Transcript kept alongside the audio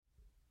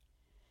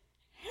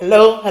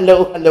Hello,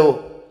 hello,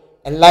 hello,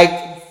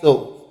 enlightened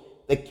souls.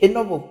 The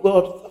kingdom of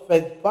God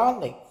suffers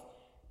violence,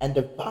 and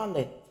the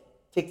violent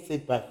takes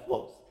it by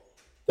force.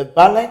 The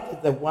violent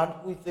is the one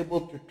who is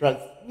able to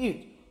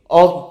transmute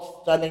all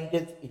his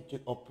challenges into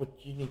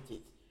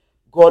opportunities.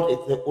 God is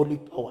the only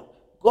power,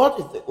 God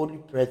is the only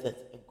presence,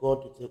 and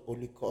God is the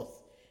only cause.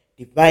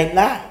 Divine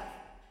life.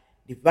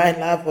 Divine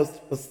love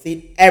has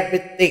foreseen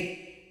everything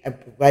and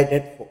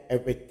provided for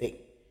everything.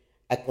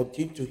 I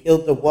continue to heal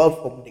the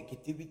world from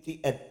negativity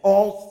and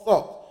all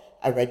sorts.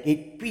 I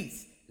radiate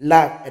peace,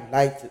 love, and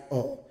light to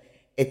all.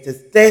 It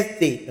is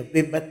Thursday,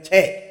 November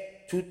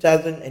 3rd,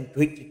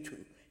 2022.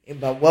 In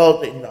my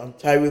world in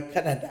Ontario,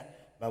 Canada,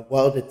 my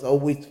world is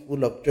always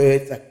full of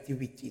joyous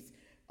activities,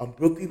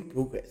 unbroken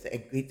progress,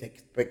 and great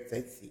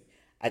expectancy.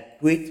 I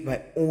create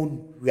my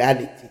own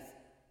realities.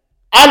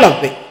 All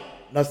of it,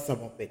 not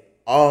some of it,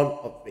 all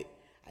of it.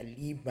 I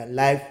live my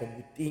life from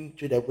within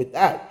to the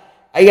without.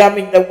 I am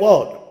in the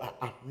world, but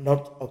I'm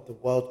not of the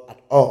world at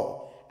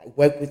all. I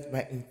work with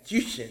my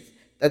intuitions,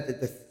 that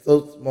is the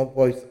so small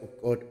voice of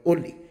God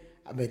only.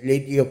 I'm a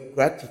lady of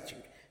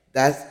gratitude.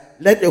 Thus,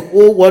 let the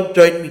whole world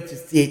join me to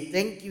say,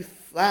 thank you,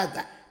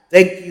 Father.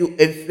 Thank you,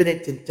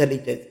 infinite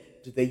intelligence,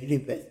 to the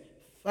universe.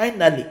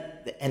 Finally,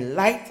 the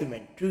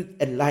enlightenment, truth,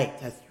 and light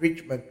has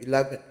reached my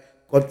beloved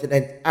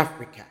continent,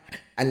 Africa.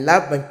 I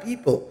love my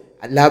people.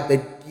 I love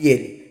them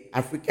dearly.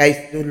 Africa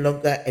is no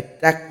longer a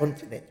dark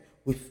continent.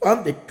 We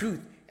found the truth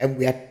and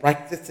we are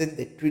practicing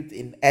the truth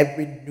in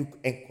every nook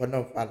and corner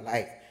of our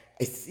lives.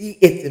 I see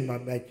it in my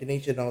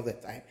imagination all the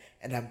time,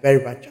 and I'm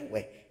very much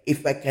aware.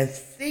 If I can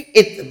see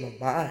it in my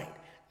mind,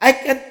 I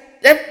can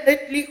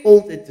definitely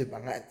hold it in my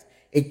hands.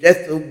 It's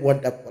just so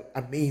wonderful,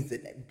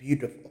 amazing, and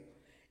beautiful.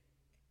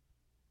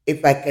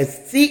 If I can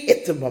see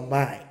it in my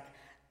mind,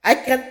 I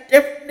can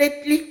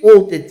definitely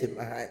hold it in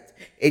my hands.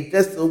 It's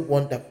just so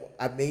wonderful,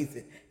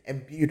 amazing,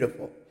 and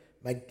beautiful.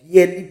 My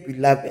dearly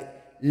beloved,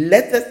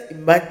 let us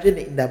imagine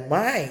in our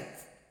minds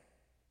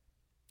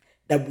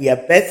that we are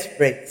best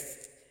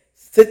friends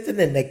sitting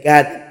in a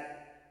garden,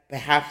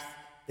 perhaps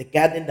the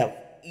Garden of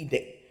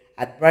Eden,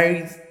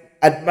 admiring,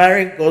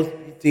 admiring God's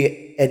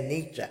beauty and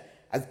nature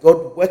as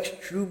God works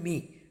through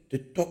me to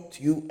talk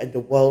to you and the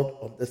world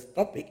on this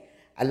topic.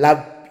 I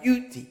love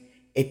beauty.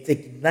 It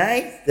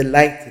ignites the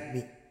light in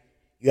me.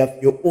 You have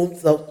your own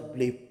self to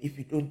blame if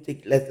you don't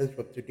take lessons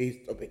from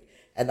today's topic.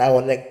 And I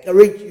will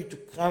encourage you to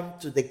come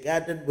to the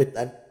garden with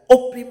an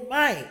open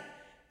mind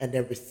and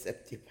a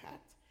receptive heart.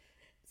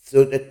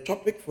 So the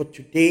topic for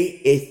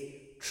today is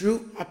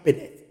true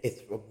happiness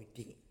is from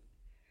within.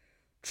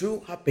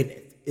 True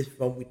happiness is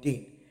from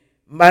within.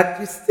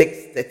 Matthew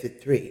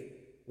 6:33.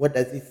 What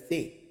does it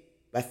say?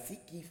 But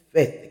seek ye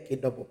first the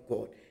kingdom of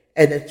God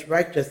and its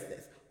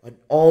righteousness, and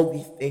all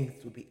these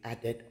things will be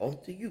added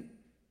unto you.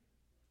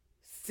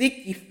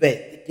 Seek ye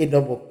first the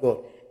kingdom of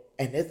God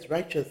and its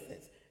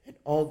righteousness, and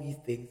all these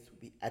things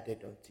will be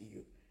added unto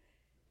you.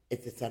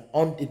 It is an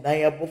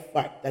undeniable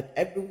fact that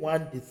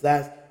everyone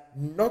desires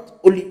not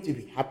only to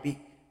be happy,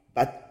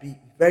 but to be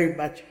very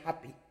much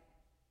happy.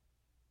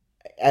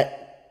 Uh,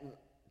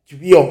 to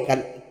be on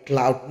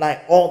cloud nine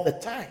all the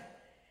time.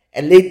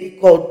 A lady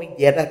called me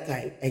the other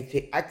time and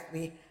she asked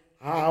me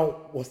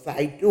how was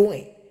I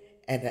doing,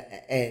 and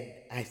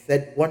I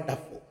said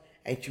wonderful,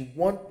 and she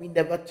wanted me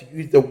never to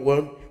use the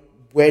word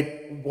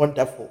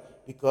wonderful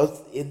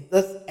because in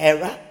this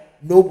era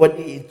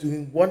nobody is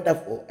doing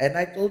wonderful, and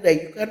I told her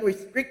you can't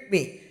restrict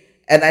me,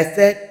 and I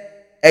said,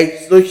 and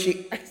so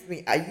she asked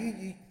me, are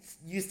you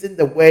using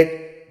the word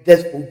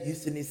just for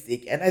using its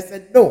sake? And I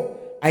said, no,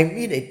 I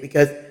mean it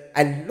because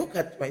I look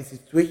at my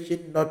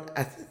situation not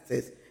as it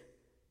is,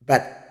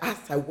 but as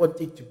I want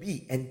it to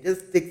be. And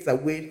this takes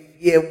away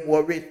fear,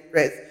 worry,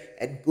 stress,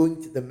 and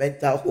going to the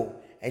mental home.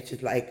 And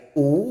she's like,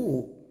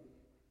 oh.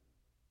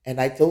 And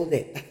I told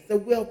her, that's the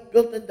way of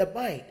building the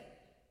mind.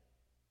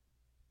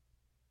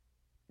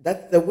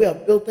 That's the way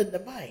of building the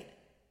mind.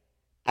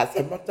 As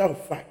a matter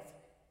of fact,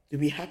 to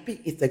be happy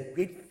is a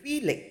great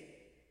feeling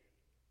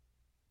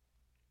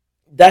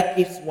that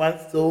gives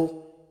one's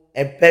soul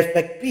a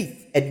perfect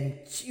peace and in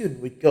tune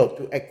with God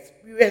to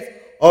experience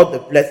all the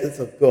blessings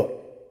of God.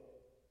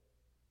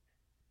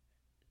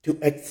 To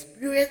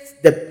experience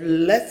the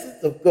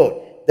blessings of God,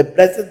 the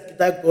blessings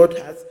that God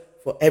has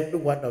for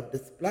everyone on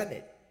this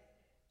planet.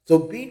 So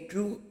being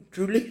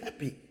truly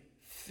happy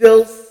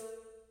fills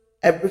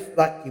every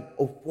vacuum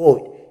of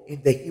void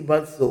in the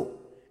human soul.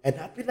 And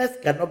happiness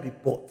cannot be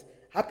bought.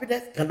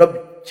 Happiness cannot be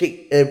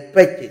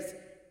purchased.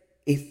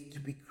 It's to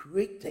be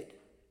created.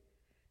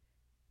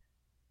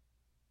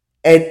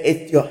 And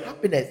it's your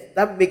happiness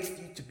that makes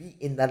you to be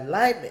in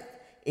alignment,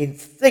 in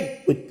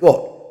sync with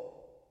God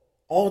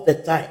all the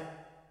time.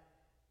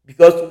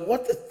 Because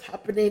what is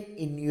happening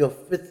in your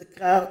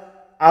physical,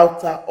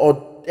 outer,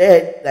 or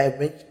third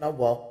dimensional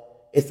world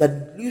is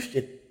an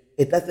illusion.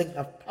 It doesn't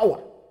have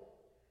power.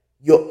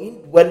 Your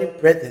indwelling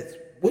presence,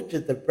 which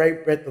is the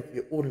very breath of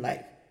your own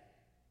life,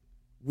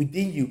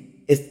 within you,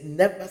 is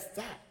never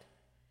sad,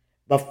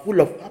 but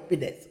full of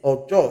happiness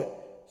or joy.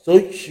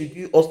 So should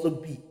you also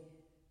be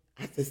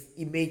as his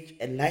image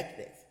and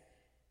likeness.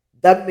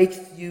 That makes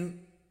you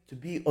to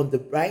be on the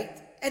right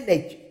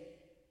energy.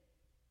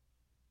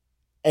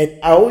 And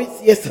I always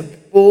hear some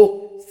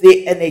people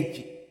say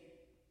energy,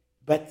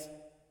 but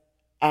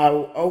I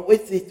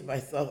always say to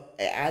myself,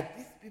 are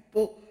these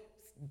people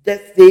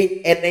just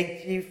saying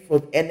energy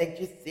for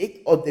energy's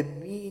sake, or they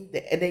mean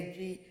the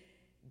energy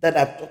that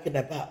I'm talking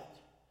about?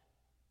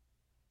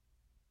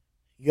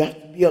 You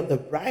have to be on the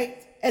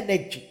right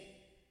energy.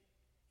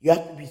 You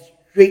have to be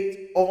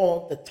straight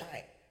all the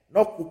time,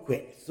 not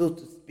crooked, so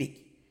to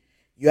speak.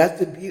 You have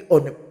to be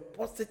on a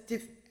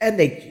positive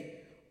energy,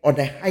 on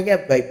a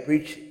higher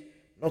vibration,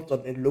 not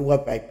on a lower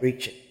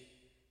vibration.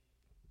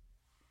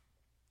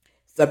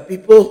 Some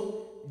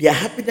people, their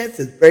happiness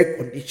is very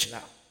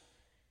conditional.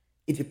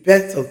 It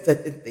depends on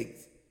certain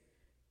things.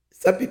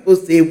 Some people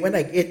say, when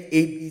I get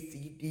A, B,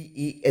 C, D,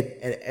 E, and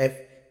F,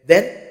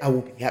 then I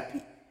will be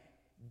happy.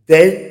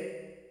 Then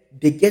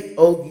they get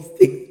all these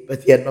things,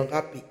 but they are not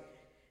happy.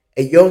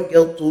 A young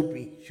girl told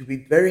me she'll be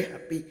very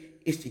happy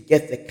if she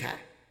gets a car.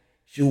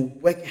 She'll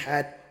work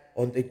hard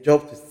on the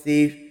job to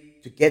save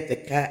to get a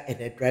car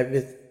and a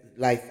driver's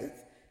license.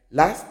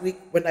 Last week,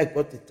 when I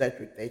got in touch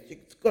with her,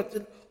 she's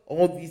gotten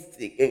all these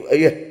things.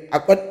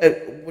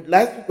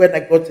 Last week, when I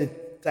got in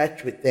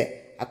touch with her,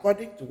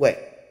 according to her,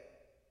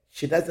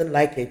 she doesn't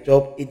like her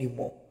job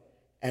anymore.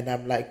 And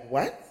I'm like,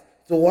 what?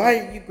 So why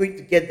are you going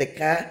to get the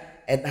car,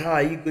 and how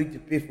are you going to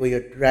pay for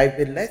your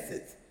driving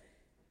lessons?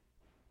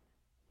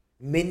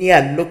 Many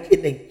are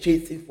looking and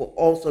chasing for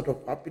all sort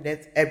of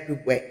happiness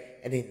everywhere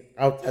and in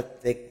outer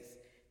things.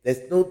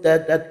 There's no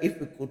doubt that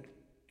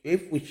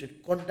if we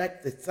should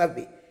conduct a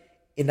survey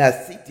in our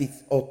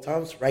cities or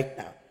towns right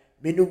now,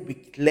 many will be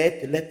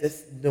glad to let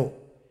us know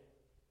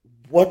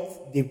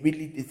what they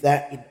really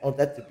desire in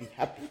order to be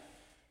happy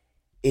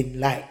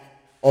in life,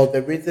 or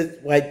the reasons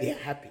why they are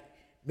happy.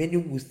 Many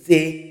will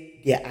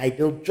say their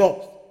ideal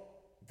jobs,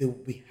 they will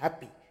be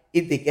happy.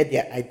 If they get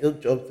their ideal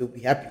jobs, they'll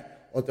be happy.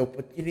 Or the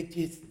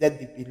opportunities that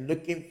they've been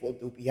looking for,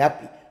 they'll be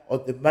happy. Or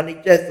the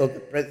managers or the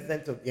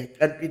presidents of their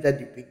country that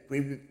they've been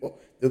craving for,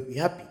 they'll be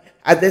happy.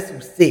 Others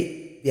will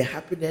say their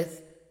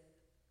happiness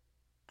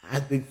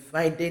has been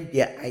finding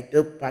their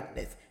ideal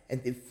partners,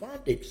 and they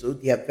found it, so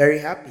they are very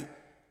happy.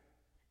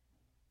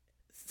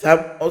 Some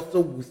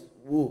also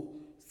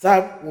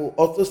some will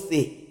also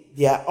say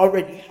they are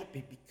already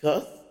happy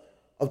because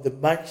of the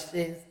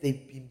mansions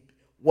they've been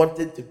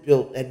wanting to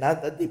build, and now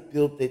that they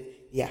built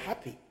it, they are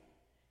happy.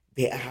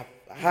 They have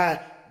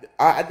had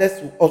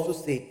others will also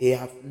say they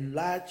have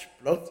large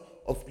plots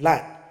of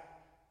land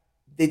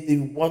they've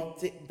been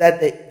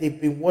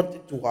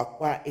wanting to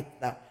acquire it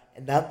now,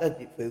 and now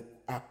that they've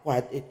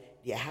acquired it,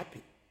 they are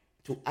happy.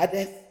 To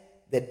others,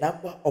 the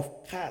number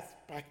of cars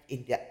parked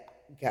in their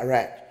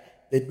garage,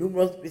 the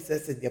numerous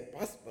visas in their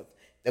passports,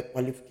 the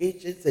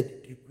qualifications and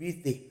the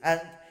degrees they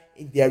hang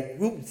in their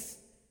rooms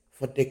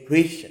for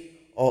decoration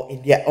or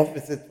in their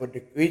offices for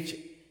decoration,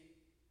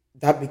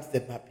 that makes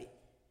them happy.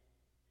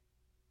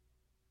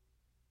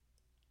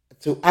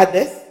 To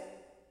others,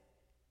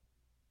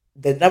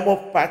 the number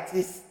of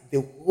parties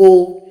they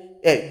hold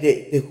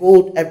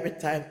every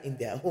time in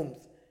their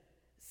homes.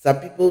 Some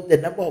people, the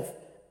number of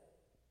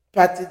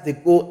parties they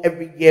go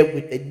every year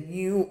with a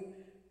new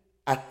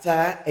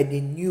attire and a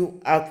new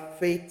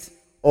outfit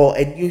or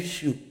a new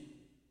shoe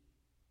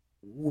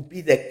will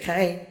be the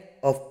kind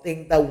of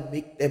thing that will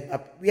make them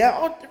happy. We are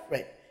all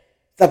different.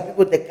 Some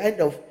people, the kind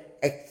of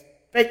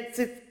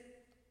expensive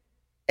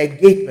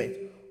engagement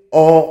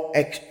or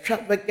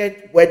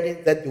extravagant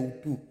weddings that they will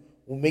do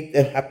will make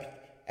them happy,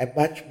 and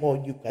much more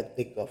you can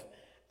think of.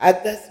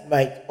 Others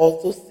might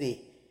also say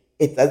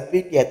it has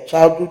been their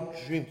childhood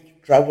dream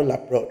to travel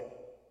abroad.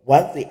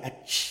 Once they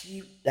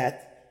achieve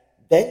that,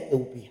 then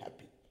they'll be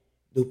happy.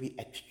 They'll be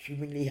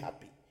extremely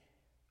happy.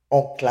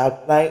 On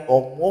cloud nine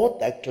or more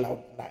than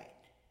cloud nine.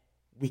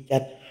 We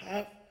can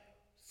have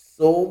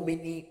so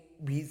many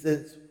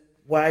reasons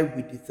why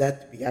we desire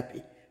to be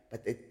happy.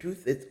 But the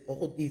truth is,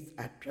 all these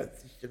are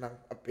transitional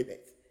happiness.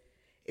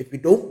 If you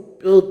don't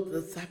build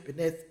this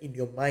happiness in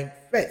your mind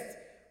first,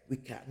 we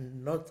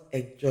cannot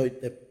enjoy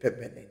them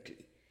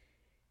permanently.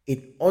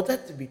 In order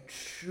to be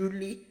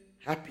truly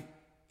happy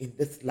in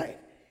this life,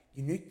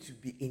 you need to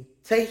be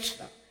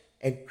intentional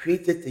and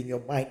create it in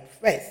your mind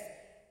first.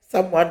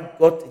 Someone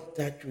got in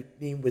touch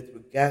with me with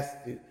regards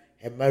to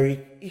her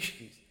marriage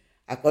issues.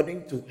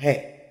 According to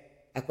her,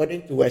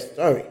 according to her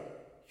story,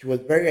 she was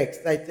very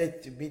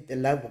excited to meet the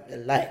love of her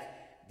life.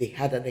 They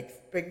had an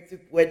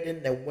expensive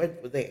wedding and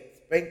went for the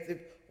expensive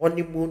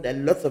honeymoon,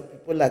 and lots of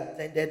people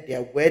attended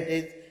their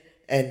weddings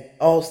and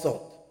all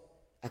sorts.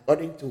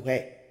 According to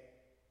her,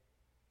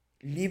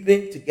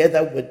 living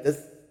together with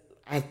this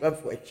husband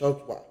for a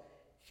short while,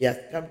 she has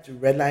come to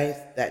realize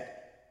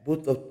that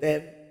both of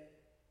them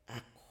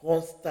are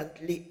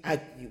constantly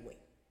arguing.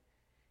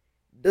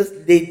 This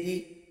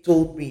lady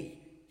told me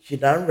she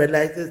now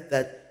realizes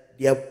that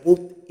they are both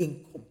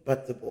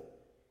incompatible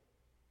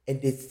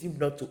and they seem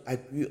not to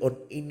agree on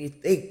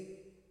anything.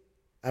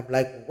 I'm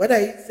like, what are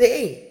you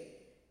saying?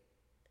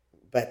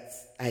 But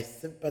I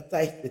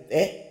sympathized with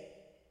her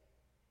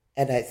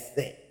and I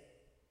said,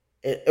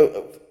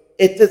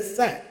 It is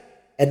sad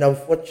and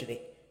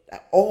unfortunate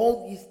that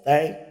all this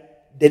time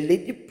the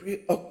lady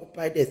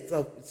preoccupied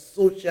herself with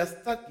social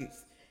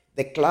status,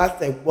 the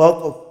class and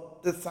wealth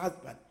of this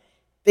husband,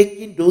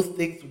 thinking those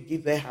things would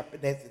give her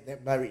happiness in their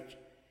marriage.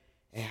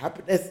 Her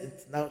happiness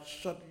is now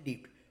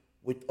short-lived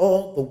with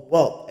all the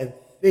wealth and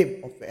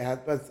fame of her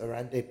husband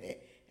surrounding her.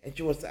 And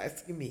she was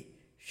asking me,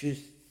 should,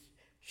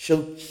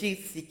 should she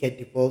seek a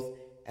divorce?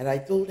 And I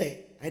told her,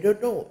 I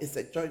don't know. It's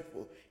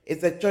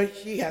a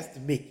choice she has to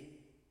make.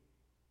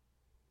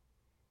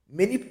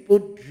 Many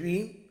people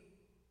dream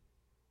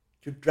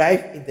to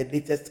drive in the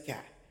latest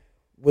car.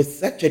 With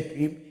such a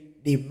dream,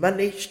 they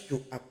manage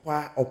to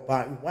acquire or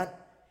buy one.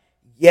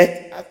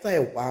 Yet, after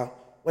a while,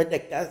 when the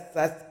car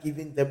starts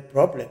giving them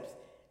problems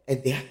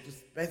and they have to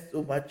spend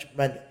so much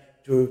money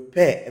to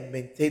repair and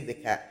maintain the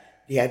car,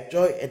 their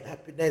joy and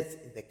happiness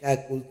in the car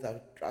goes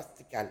down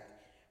drastically.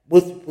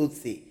 Most people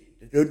say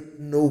they don't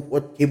know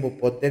what came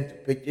upon them to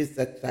purchase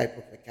such type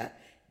of a car.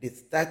 They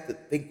start to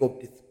think of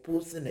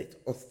disposing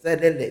it or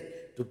selling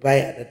it to buy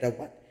another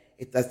one.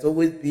 It has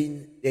always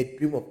been the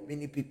dream of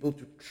many people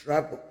to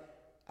travel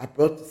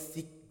abroad to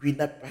seek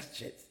greener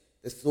pastures,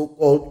 the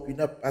so-called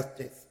greener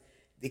pastures.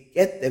 They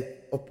get the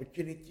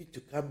opportunity to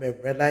come and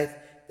realize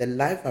the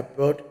life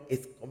abroad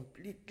is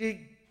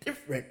completely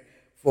different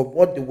from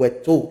what they were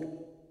told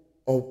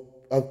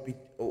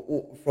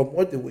from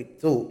what they were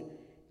told.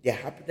 Their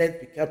happiness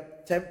becomes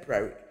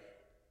temporary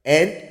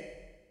and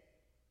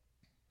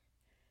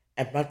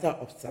a matter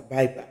of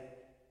survival.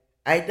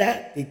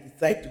 Either they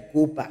decide to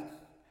go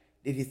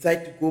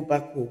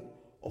back home,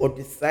 or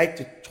decide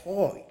to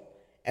toil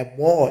and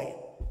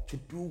moil to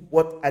do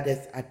what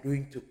others are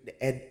doing to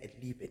earn a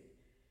living.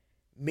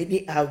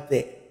 Many out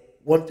there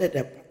wanted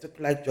a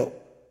particular job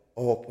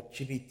or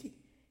opportunity.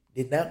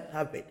 They now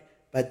have it,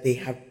 but they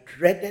have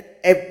dreaded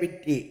every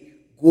day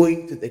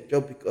going to the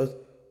job because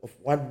of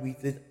one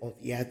reason or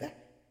the other.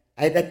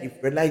 Either they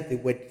realized they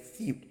were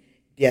deceived,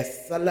 their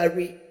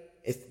salary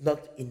is not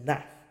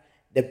enough,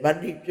 the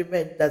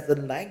management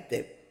doesn't like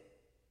them,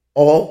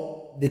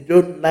 or they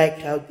don't like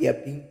how they are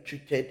being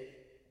treated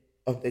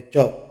on the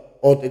job,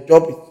 or the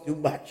job is too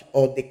much,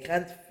 or they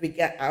can't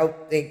figure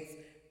out things.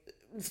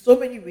 So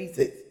many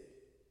reasons.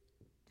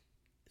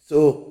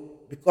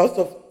 So, because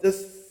of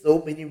this,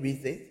 so many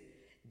reasons,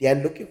 they are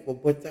looking for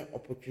better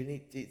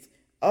opportunities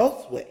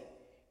elsewhere.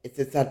 It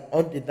is an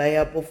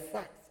undeniable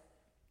fact.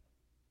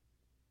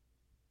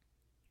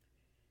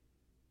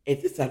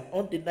 It is an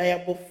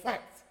undeniable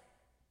fact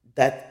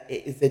that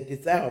it is a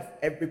desire of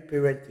every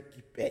parent to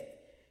give birth.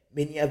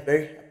 Many are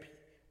very happy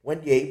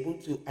when they are able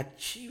to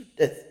achieve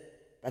this,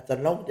 but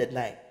along the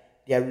line,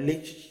 their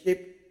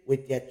relationship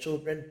with their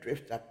children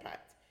drifts apart.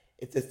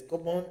 It's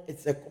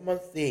a common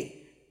saying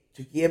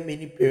to hear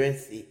many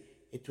parents say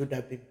it would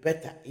have been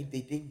better if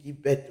they didn't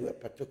give birth to a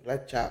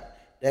particular child.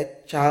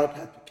 That child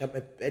has become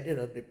a burden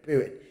on the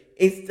parent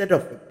instead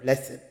of a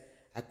blessing.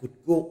 I could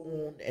go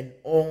on and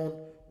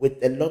on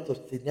with a lot of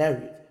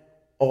scenarios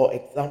or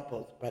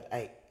examples, but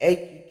I urge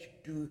you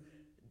to do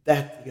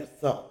that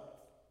yourself,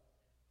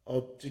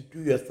 or to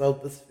do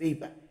yourself this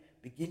favor.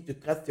 Begin to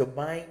cast your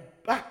mind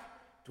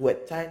back to a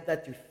time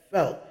that you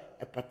felt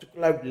a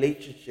particular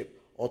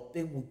relationship or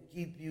thing will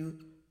give you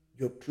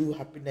your true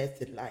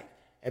happiness in life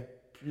and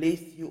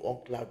place you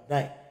on cloud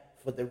nine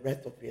for the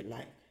rest of your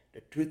life.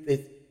 The truth is,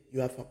 you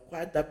have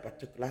acquired that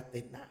particular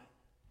thing now,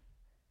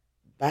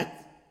 but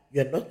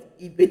you're not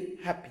even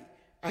happy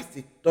as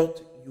you thought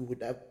you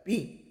would have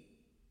been,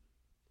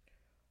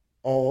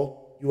 or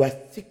you are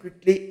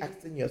secretly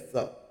asking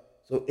yourself,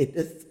 so it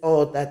is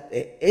all that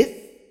there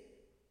is,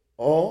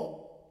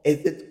 or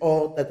is it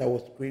all that I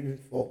was craving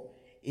for?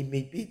 It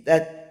may be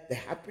that the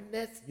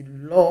happiness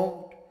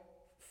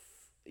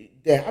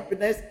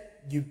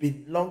you've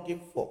been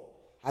longing for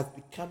has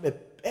become a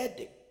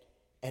burden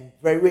and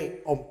very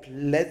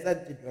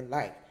unpleasant in your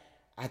life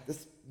at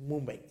this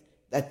moment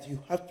that you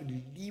have to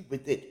live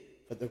with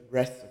it for the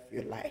rest of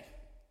your life.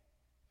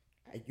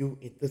 Are you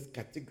in this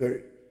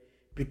category?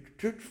 Be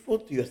truthful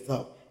to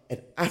yourself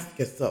and ask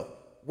yourself,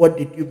 what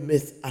did you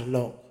miss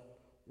along?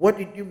 What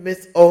did you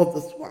miss all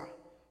this while?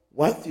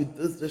 Once you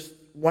do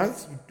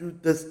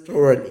this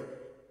thoroughly,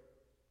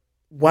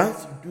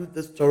 once you do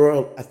this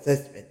thorough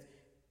assessment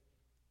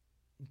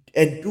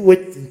and do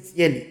it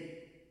sincerely,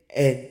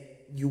 and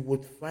you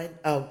would find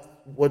out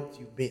what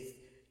you missed.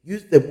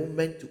 Use the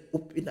moment to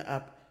open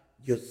up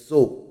your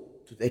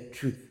soul to the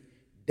truth.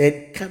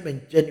 Then come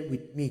and journey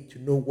with me to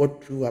know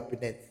what true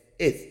happiness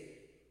is.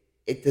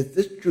 It is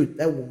this truth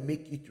that will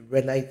make you to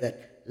realize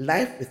that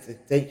life is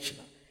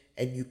intentional,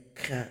 and you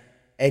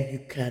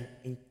can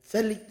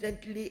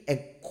intelligently and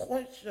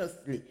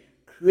consciously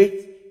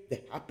create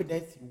the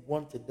happiness you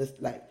want in this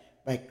life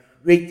by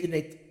creating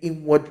it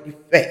inwardly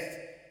first.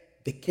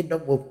 The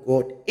kingdom of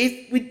God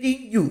is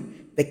within you.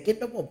 The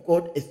kingdom of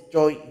God is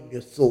joy in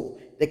your soul.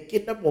 The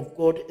kingdom of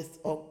God is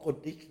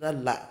unconditional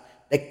love.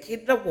 The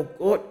kingdom of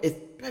God is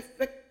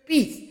perfect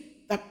peace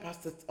that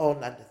passes all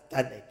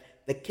understanding.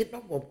 The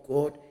kingdom of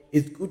God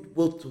is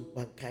goodwill to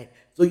mankind.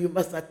 So you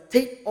must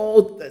attain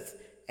all this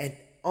and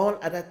all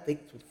other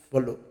things will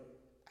follow.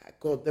 I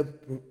call them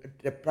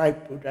the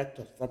byproduct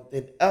of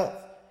something else.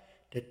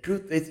 The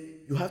truth is,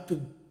 you have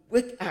to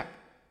wake up.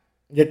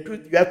 The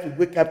truth you have to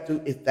wake up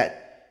to is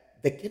that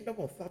the kingdom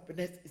of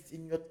happiness is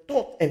in your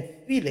thoughts and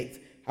feelings.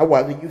 How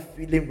are you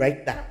feeling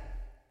right now?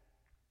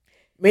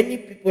 Many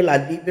people are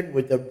living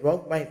with the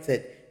wrong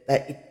mindset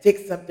that it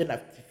takes something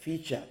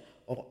artificial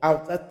or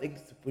outer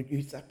things to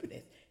produce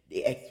happiness.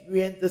 They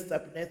experience this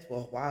happiness for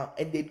a while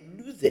and they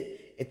lose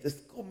it. It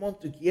is common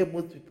to hear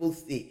most people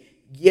say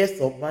years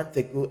or months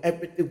ago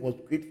everything was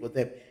great for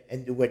them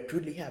and they were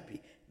truly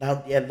happy. Now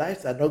their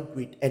lives are not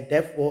great and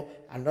therefore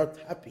are not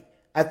happy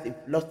as they've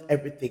lost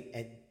everything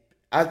and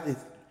as they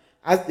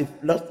as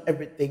they've lost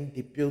everything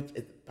they built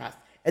in the past.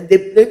 And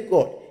they blame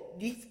God.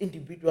 These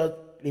individuals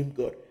blame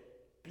God.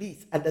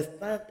 Please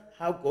understand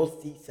how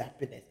God sees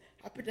happiness.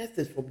 Happiness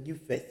is from you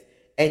first.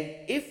 And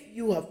if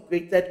you have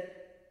created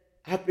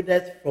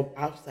happiness from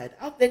outside,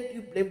 how then do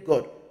you blame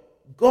God?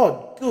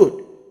 God,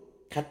 good,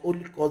 can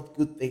only cause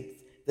good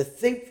things. The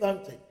same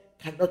fountain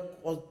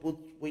cannot cause both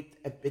sweet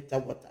and bitter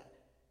water.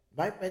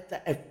 My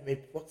mentor F.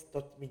 Fox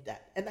taught me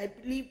that. And I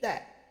believe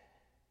that.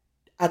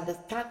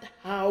 Understand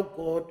how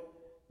God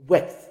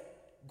works.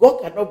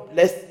 God cannot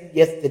bless you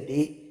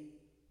yesterday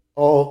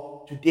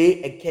or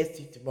today and curse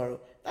you tomorrow.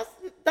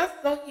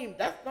 That's not him.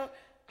 That's not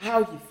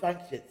how he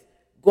functions.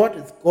 God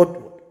is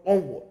Godward,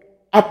 onward,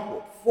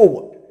 upward,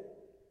 forward.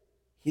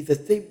 He's the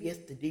same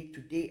yesterday,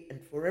 today,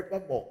 and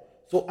forevermore.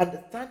 So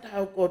understand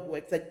how God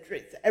works and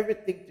trace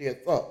everything to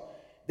yourself.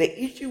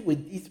 The issue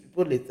with these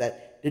people is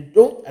that they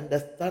don't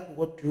understand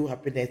what true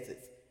happiness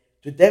is.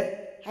 To them,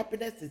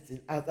 happiness is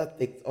in other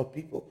things or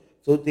people.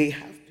 So they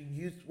have to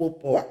use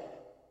willpower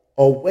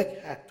or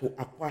work hard to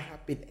acquire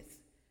happiness.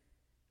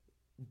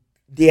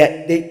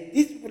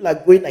 These people are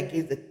going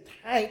against the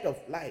tide of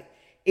life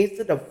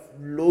instead of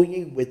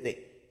flowing with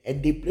it.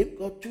 And they blame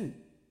God too.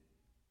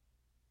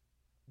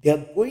 They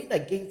are going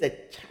against the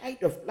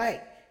tide of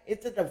life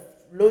instead of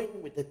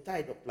flowing with the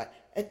tide of life.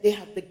 And they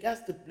have the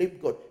guts to blame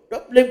God.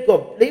 Don't blame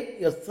God,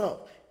 blame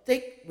yourself.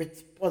 Take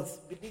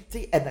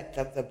responsibility and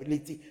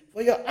accountability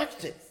for your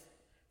actions,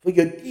 for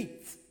your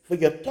deeds, for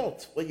your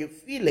thoughts, for your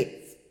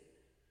feelings.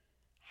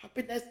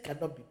 Happiness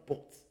cannot be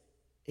bought.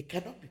 It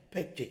cannot be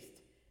purchased.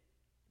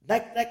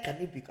 Neither can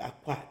it be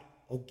acquired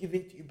or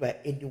given to you by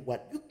anyone.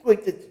 You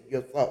created it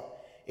yourself.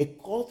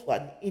 It calls for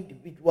an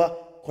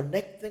individual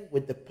connecting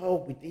with the power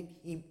within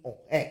him or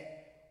her.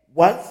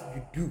 Once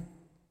you do,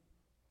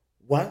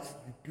 once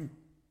you do,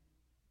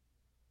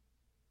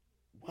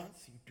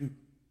 once you do,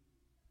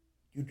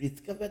 you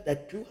discover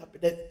that true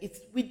happiness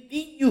is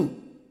within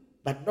you,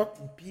 but not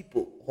in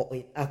people or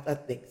in other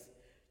things.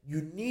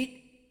 You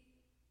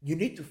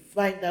need to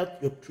find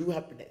out your true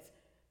happiness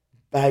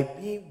by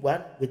being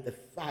one with the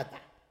Father.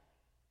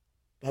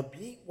 By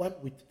being one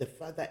with the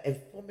Father and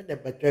forming a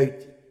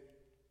majority.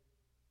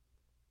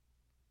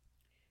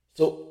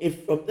 So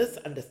if from this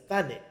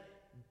understanding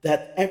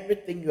that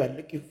everything you are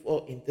looking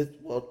for in this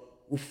world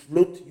will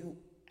flow to you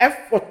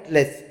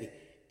effortlessly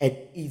and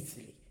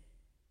easily.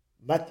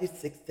 Matthew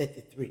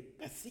 6:33.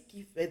 But seek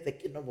ye first the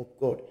kingdom of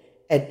God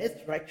and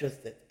its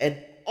righteousness, and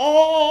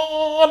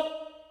all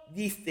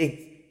these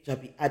things shall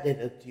be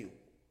added unto you.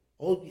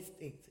 All these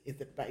things is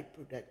a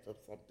byproduct of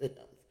something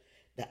else,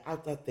 the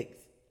outer things.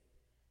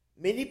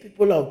 Many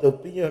people are of the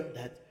opinion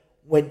that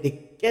when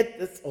they get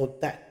this or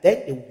that,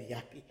 then they will be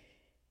happy.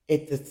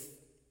 It is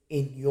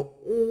in your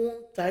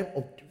own time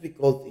of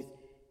difficulties,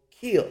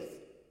 chaos,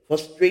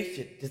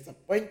 frustration,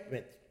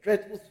 disappointment,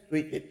 stressful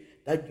situation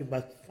that you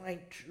must find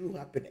true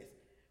happiness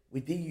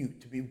within you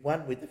to be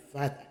one with the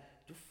Father,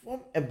 to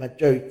form a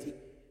majority.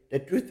 The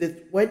truth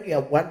is, when you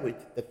are one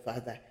with the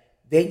Father,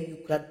 then you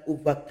can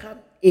overcome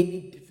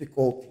any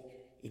difficulty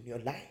in your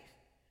life.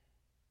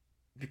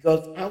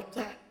 Because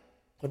outer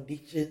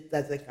conditions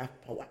doesn't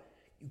have power.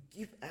 You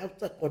give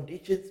outer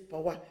conditions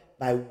power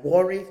by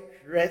worrying,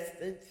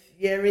 stressing,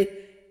 fearing,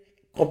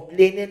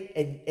 complaining,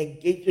 and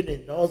engaging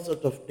in all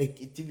sorts of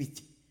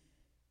negativity.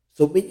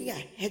 So many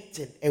are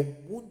hurting and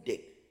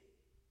wounded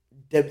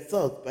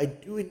themselves by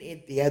doing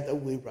it the other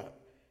way around.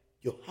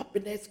 Your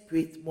happiness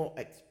creates more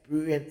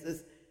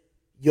experiences.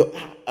 Your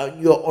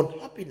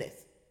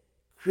unhappiness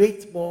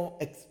creates more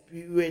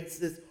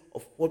experiences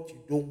of what you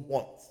don't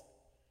want.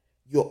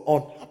 Your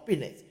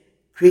unhappiness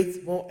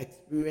creates more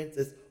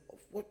experiences of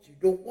what you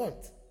don't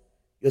want.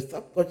 Your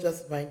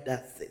subconscious mind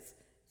does this.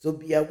 So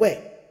be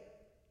aware.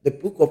 The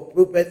book of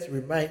Proverbs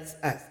reminds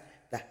us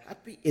that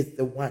happy is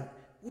the one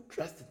who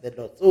trusts in the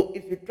Lord. So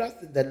if you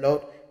trust in the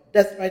Lord,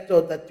 despite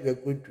all that you are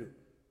going through,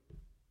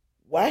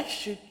 why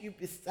should you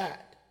be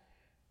sad?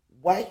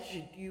 Why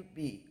should you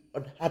be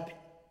unhappy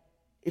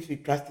if you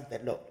trust in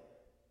the Lord?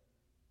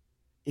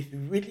 If you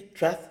really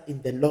trust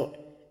in the Lord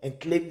and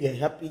claim you're a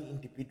happy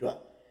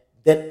individual,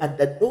 then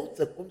under no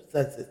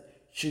circumstances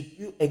should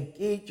you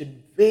engage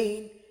in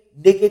vain,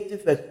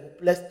 negative, and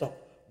hopeless talk,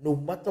 no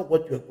matter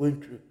what you're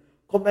going through.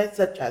 Comments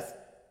such as,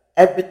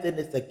 everything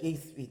is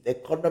against me, the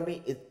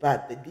economy is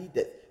bad, the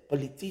leaders,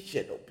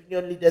 politicians,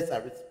 opinion leaders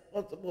are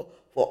responsible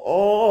for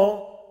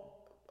all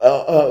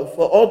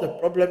for all the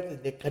problems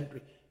in the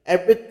country.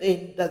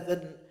 Everything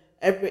doesn't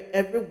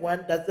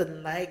everyone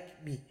doesn't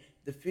like me.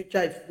 The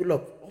future is full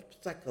of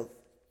obstacles,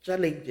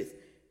 challenges,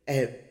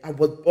 and I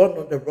was born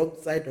on the wrong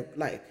side of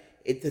life.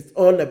 It is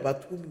all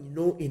about whom you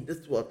know in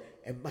this world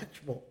and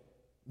much more.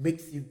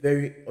 Makes you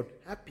very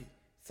unhappy.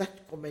 Such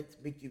comments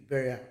make you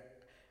very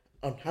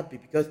unhappy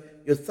because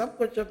your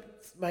subconscious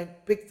mind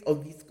picks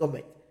on these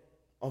comments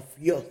of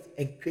yours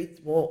and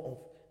creates more of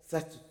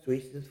such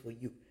situations for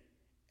you.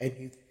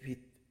 And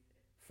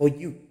for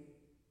you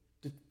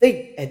to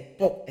think and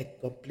talk and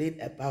complain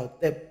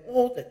about them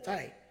all the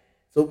time.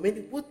 So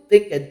many who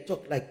think and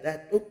talk like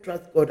that don't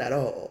trust God at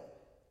all.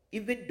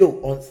 Even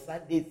though on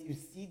Sundays you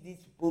see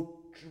these people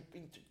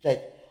trooping to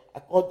church, I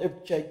call them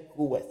church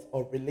goers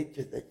or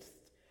religionists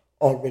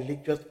or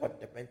religious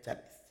fundamentalists.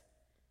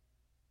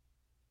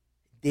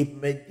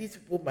 These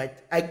people might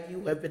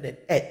argue heaven and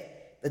earth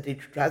that they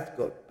trust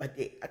God, but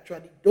they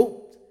actually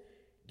don't.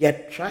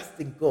 Their trust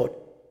in God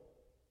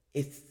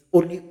is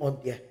only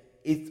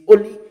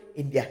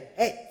in their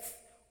heads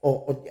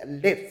or on their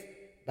lips,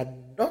 but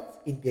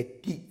not in their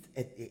deeds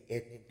and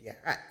in their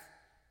hearts.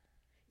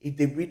 If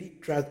they really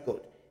trust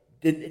God,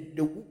 then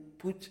they will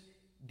put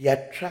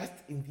their trust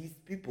in these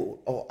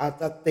people or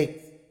other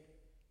things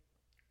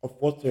of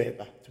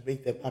whatsoever to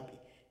make them happy.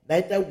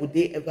 Neither would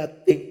they ever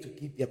think to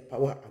give their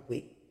power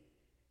away.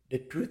 The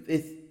truth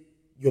is,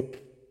 your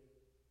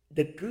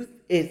the truth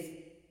is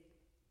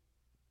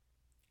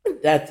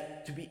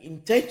that to be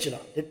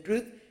intentional, the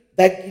truth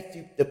that gives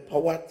you the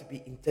power to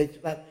be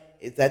intentional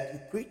is that you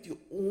create your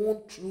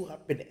own true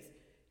happiness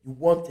you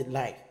want in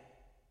life.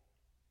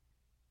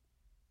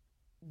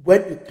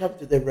 When you come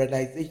to the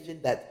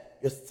realization that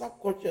your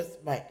subconscious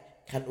mind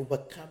can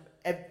overcome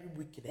every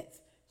weakness,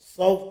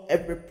 solve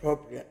every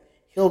problem,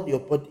 heal your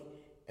body,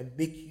 and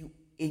make you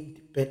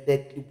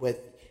independently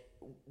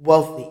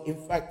wealthy.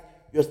 In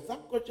fact, your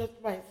subconscious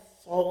mind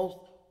solves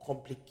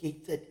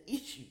complicated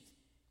issues,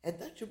 and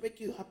that should make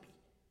you happy.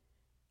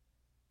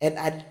 And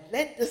I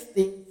learned these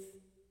things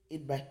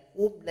in my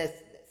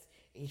homelessness,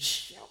 in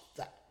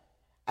shelter.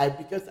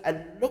 Because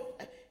I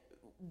looked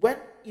when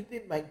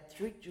even my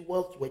three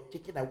jewels were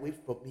taken away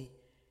from me,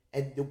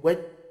 and they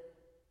went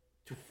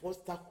to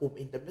foster home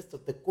in the midst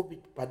of the COVID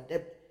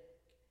pandemic,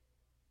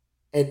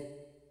 and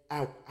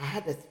I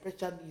had a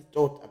special needs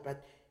daughter,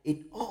 but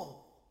in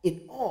all,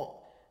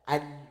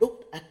 I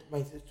looked at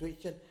my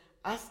situation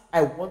as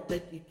I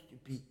wanted it to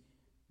be,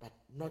 but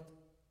not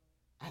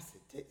as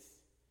it is.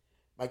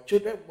 My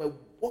children were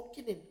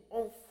walking in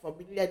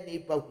unfamiliar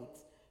neighborhoods,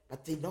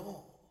 but in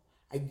all,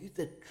 I used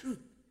the truth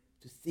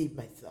to save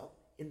myself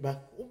in my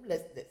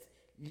homelessness,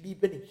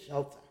 living in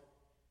shelter.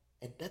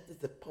 And that is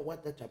the power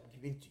that I'm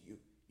giving to you.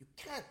 You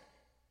can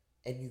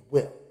and you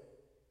will.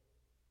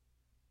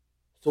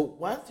 So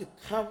once you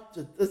come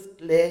to this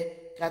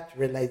clear-cut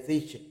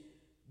realization,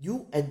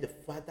 you and the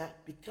Father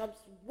becomes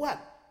one.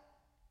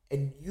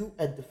 And you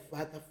and the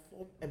Father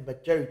form a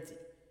majority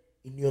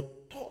in your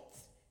thoughts,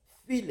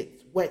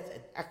 feelings, words,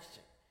 and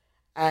action.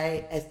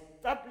 I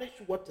establish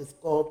what is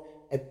called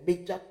a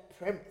major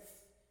premise,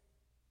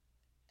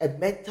 a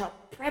mental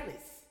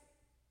premise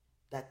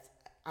that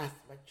as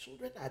my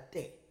children are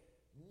there,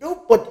 no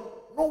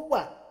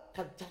one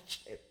can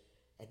touch them.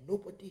 And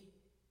nobody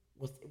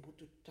was able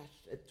to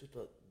touch them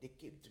until they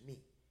came to me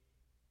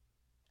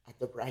at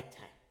the right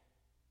time.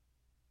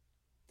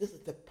 This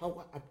is the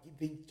power I'm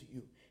giving to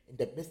you in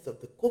the midst of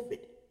the COVID.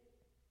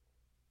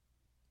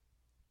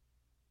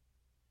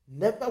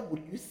 Never will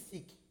you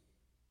seek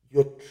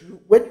your true,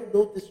 when you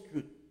know this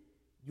truth,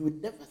 you will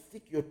never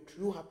seek your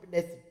true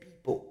happiness in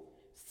people,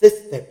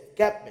 systems,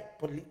 government,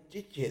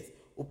 politicians,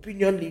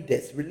 opinion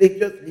leaders,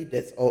 religious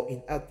leaders, or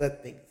in other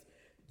things.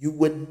 You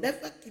will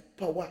never give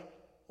power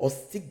or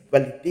seek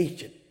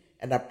validation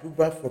and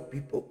approval from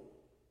people.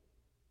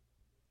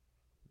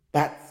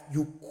 But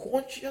you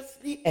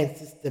consciously and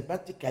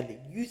systematically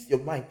use your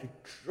mind to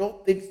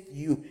draw things to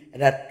you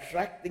and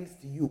attract things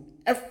to you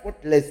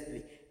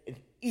effortlessly and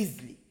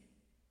easily.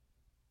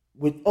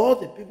 With all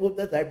the people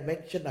that I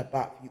mentioned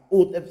above, you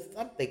owe them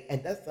something,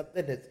 and that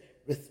something is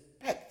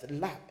respect,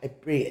 love,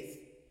 and prayers.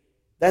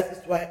 That is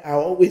why I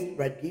always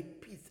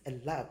radiate peace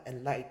and love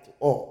and light to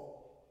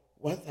all.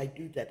 Once I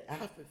do that, I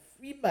have a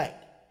free mind.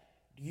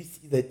 Do you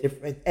see the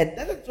difference? And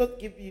that is what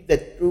gives you the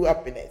true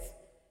happiness.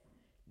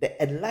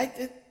 The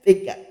enlightened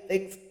thinker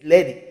thinks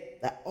clearly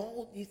that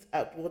all these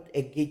outward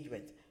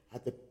engagements are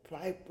the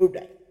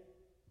byproduct.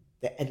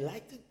 The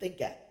enlightened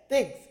thinker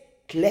thinks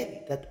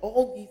clearly that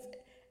all these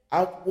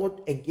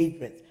outward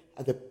engagements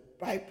are the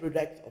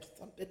byproduct of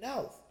something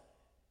else.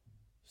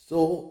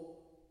 So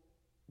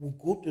we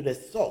go to the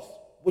source,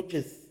 which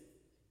is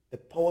the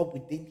power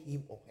within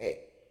him or her.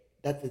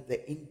 That is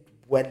the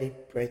indwelling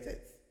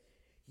presence.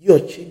 He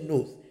or she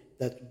knows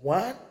that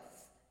once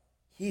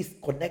he is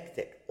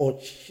connected or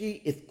she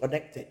is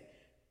connected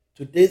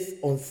to this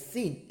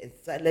unseen and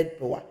silent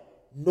power,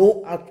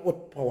 no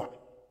outward power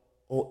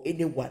or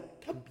anyone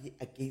can be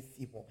against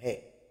him or her.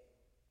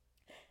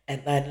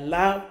 And I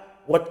love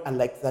what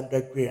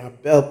Alexander Graham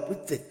Bell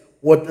puts it,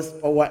 what this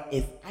power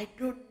is. I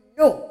don't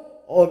know.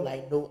 All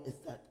I know is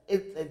that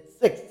it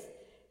exists.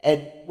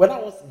 And when I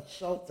was in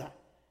shelter,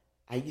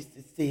 I used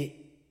to say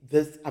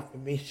this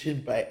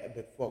affirmation by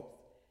Ebbe Fox.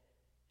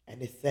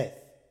 And it says,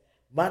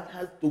 man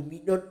has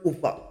dominion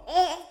over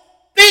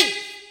all things.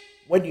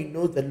 When you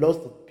know the laws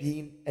of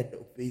being and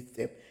obeys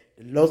them,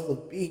 the laws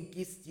of being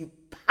gives you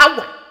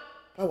power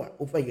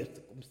over your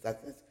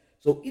circumstances.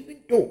 So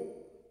even though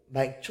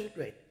my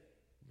children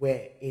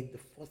were in the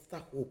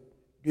foster home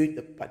during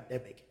the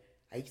pandemic,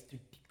 I used to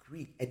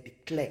decree and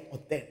declare on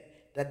them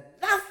that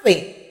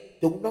nothing,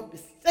 they will not be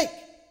sick,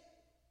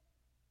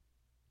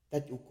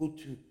 that you go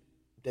to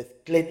the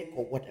clinic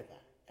or whatever.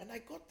 And I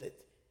got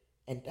it.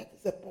 And that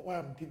is the power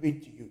I'm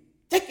giving to you.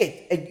 Take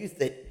it and use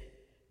it.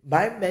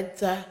 My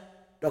mentor,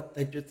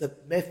 Dr. Joseph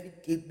Murphy,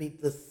 gave me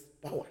this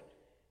power.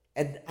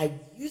 And I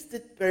used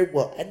it very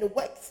well. And it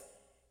works.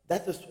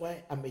 That is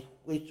why I'm a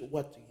wage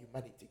war to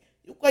humanity.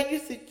 You can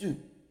use it too.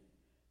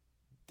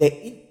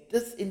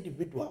 This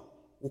individual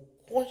will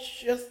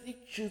consciously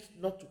choose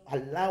not to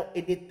allow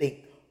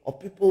anything or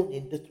people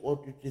in this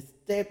world to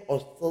disturb or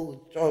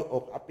steal joy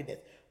or happiness.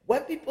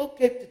 When people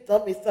came to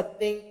tell me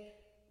something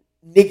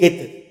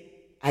negative,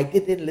 I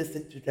didn't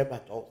listen to them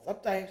at all.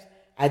 Sometimes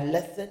I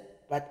listen,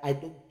 but I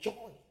don't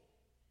join.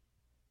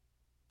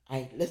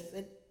 I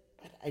listen,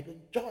 but I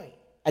don't join.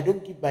 I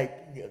don't give my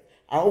opinion.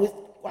 I always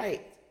keep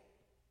quiet.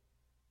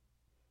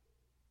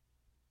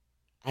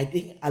 I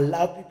didn't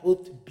allow people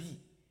to be.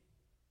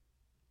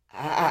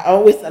 I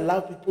always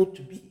allow people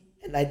to be.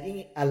 And I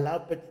didn't allow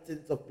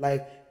partisans of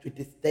life to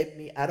disturb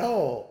me at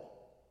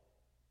all.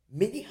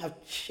 Many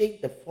have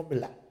changed the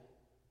formula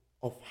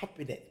of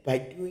happiness by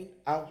doing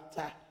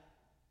outer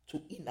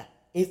to inner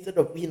instead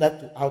of inner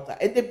to outer.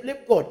 And they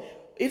blame God.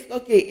 If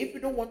you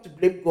don't want to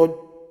blame God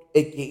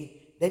again,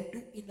 then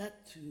do inner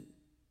to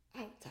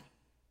outer,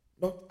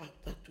 not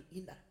outer to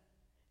inner.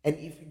 And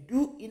if you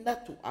do inner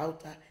to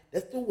outer,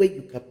 there's no way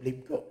you can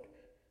blame God.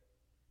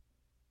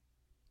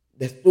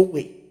 There's no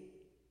way.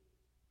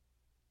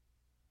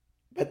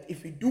 But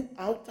if you do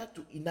outer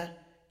to inner,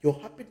 your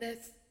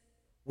happiness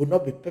will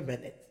not be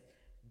permanent,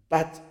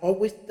 but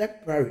always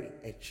temporary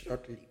and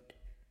short-lived.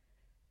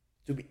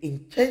 To be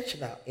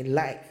intentional in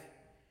life,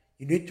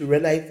 you need to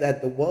realize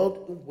that the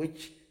world in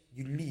which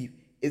you live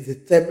is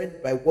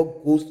determined by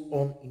what goes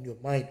on in your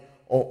mind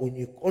or in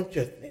your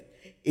consciousness.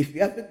 If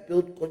you haven't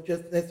built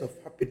consciousness of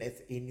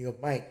happiness in your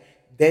mind,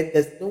 then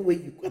there's no way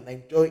you can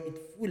enjoy it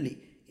fully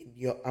in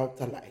your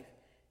outer life.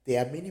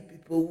 There are many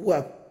people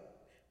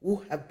who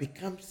have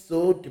become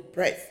so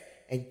depressed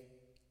and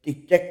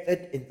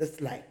dejected in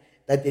this life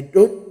that they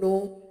don't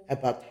know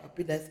about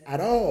happiness at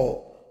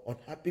all.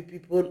 Unhappy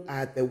people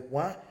are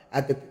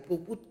the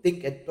people who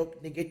think and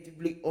talk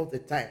negatively all the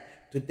time.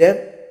 To them,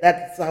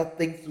 that is how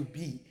things will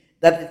be.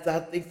 That is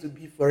how things will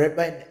be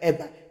forever and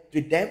ever.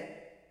 To them,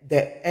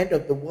 the end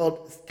of the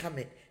world is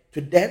coming.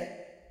 To them,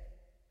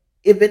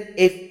 even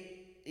if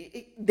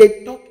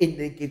they talk in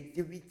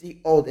negativity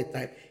all the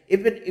time,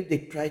 even if they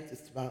try to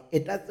smile,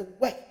 it doesn't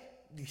work.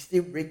 You see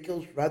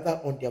wrinkles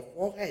rather on their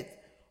foreheads.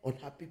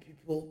 Unhappy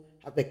people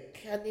have a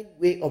cunning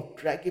way of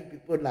dragging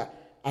people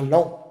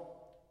along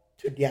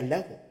to their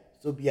level.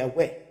 So be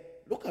aware.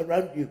 Look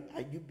around you.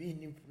 Are you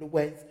being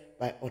influenced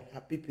by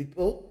unhappy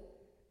people?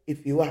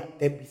 If you are,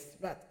 then be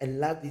smart and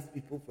love these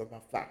people from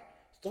afar.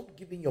 Stop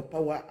giving your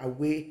power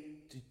away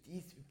to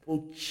these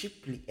people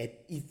cheaply and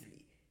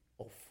easily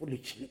or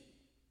foolishly.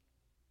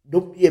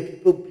 Don't be a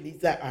people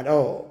pleaser at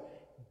all.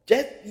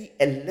 Just be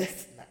a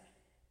listener.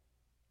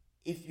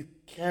 If you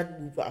can't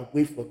move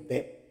away from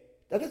them,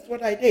 that is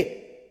what I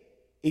did.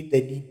 If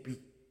they need be.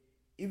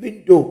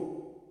 Even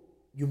though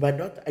you might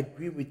not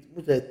agree with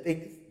most of the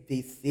things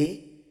they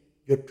say,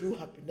 your true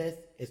happiness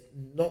is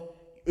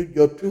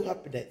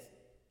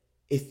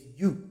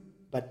you,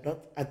 but not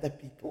other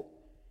people.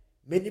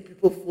 Many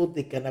people feel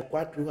they can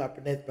acquire true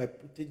happiness by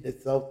putting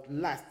themselves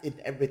last in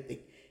everything.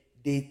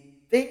 They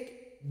think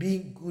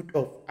being good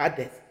of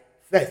others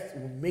first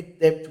will make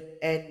them to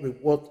earn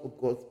rewards of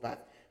God's path.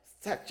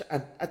 Such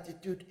an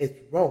attitude is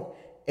wrong,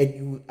 and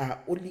you are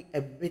only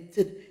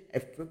emitting a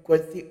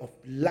frequency of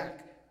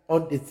lack,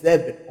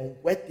 undeserving,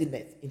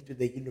 unworthiness into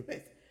the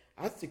universe.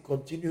 As you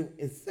continue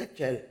in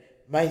such a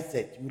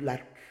mindset, you will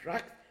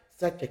attract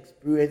such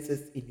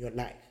experiences in your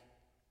life.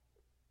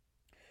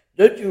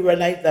 Don't you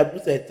realize that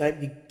most of the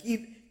time you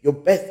give your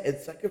best and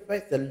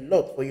sacrifice a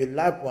lot for your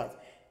loved ones,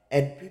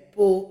 and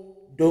people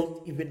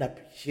don't even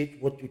appreciate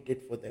what you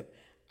did for them?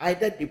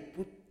 Either these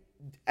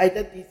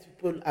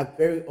people are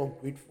very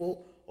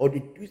ungrateful, or they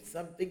do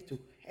something to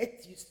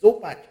hurt you so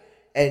much.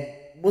 And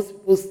most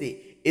people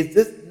say, is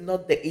this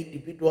not the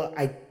individual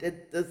I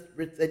did this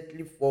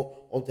recently for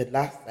or the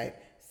last time?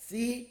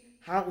 See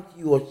how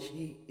he or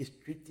she is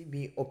treating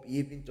me or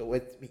behaving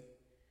towards me.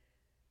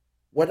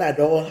 What at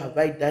all have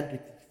I done to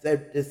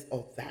deserve this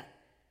or that?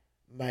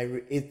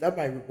 Is that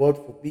my reward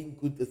for being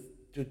good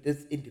to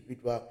this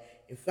individual?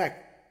 In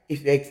fact,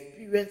 if you're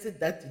experiencing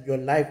that in your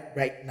life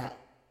right now,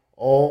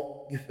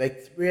 or if you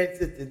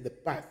experienced it in the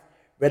past,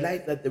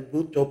 realize that the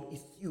real job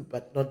is you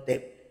but not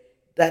them.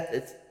 That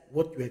is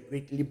what you are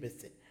greatly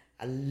missing.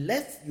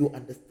 unless you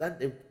understand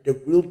the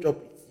real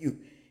job is you.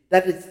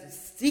 That is to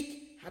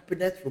seek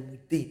happiness from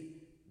within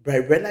by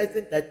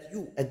realizing that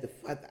you and the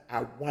Father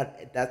are one,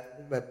 and that's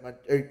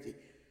majority.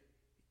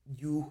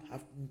 You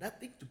have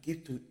nothing to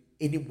give to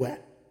anyone.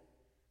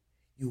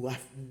 You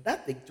have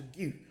nothing to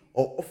give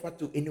or offer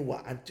to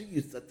anyone until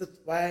you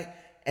satisfy,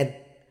 and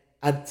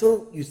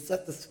until you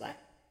satisfy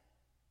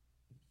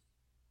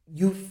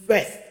you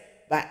first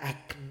by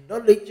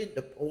acknowledging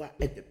the power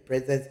and the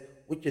presence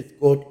which is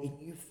God in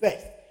you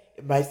first.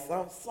 It might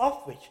sound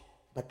selfish,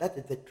 but that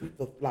is the truth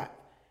of life.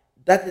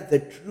 That is the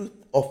truth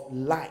of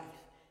life.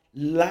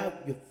 Love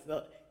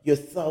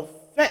yourself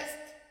first.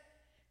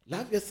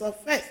 Love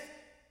yourself first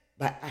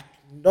by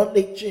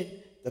acknowledging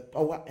the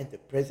power and the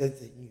presence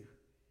in you.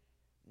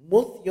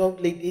 Most young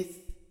ladies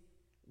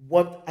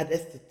want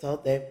others to tell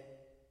them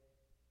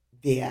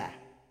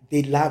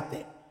they love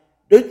them.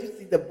 Don't you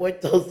see the boy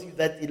tells you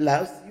that he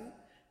loves you,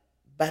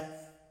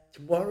 but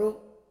tomorrow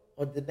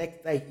or the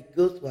next time he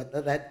goes to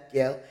another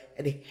girl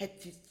and he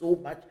hurts you so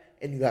much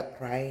and you are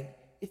crying?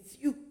 It's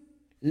you.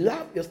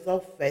 Love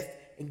yourself first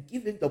and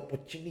give him the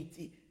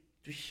opportunity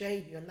to share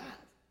in your love.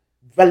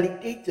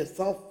 Validate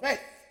yourself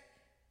first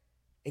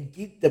and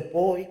give the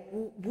boy,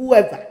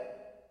 whoever,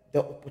 the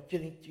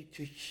opportunity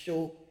to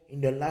show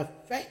in your love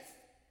first,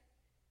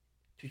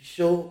 to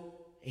show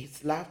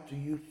his love to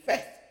you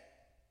first.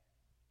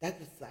 That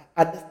is,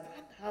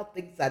 understand how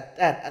things are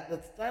done,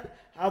 understand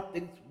how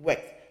things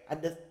work,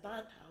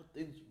 understand how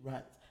things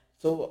run.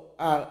 So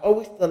I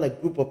always tell a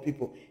group of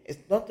people,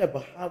 it's not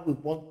about how we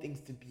want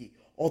things to be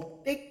or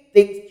think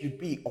things to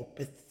be or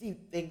perceive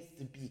things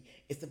to be.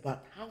 It's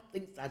about how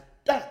things are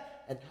done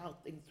and how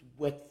things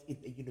work in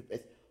the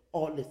universe.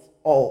 All is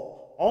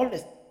all. All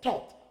is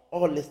taught.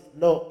 All is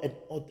law and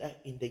order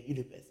in the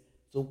universe.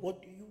 So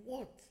what do you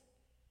want?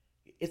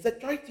 It's a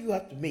choice you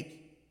have to make.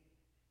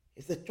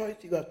 It's a choice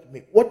you have to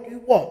make. What do you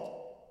want?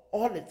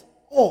 All is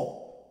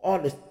all.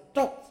 All is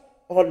taught.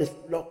 All is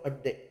law and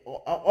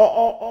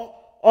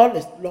all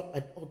is law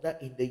and order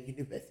in the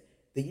universe.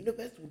 The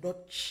universe will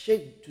not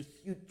change to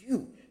suit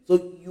you.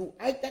 So you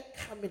either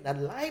come in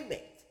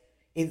alignment,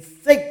 in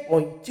sync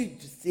or in tune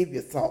to save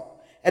yourself.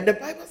 And the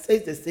Bible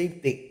says the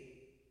same thing.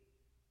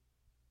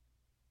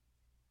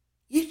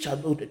 You shall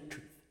know the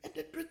truth, and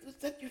the truth will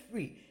set you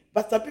free.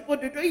 But some people,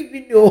 they don't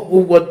even know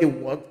what they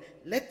want,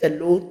 let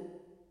alone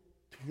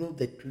to know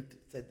the truth to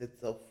set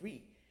themselves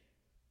free.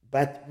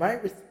 But my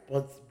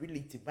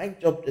responsibility, my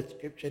job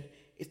description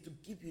is to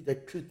give you the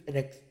truth and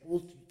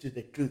expose you to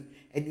the truth.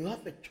 And you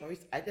have a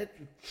choice either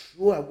to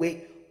throw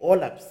away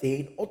all I'm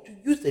saying or to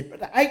use it.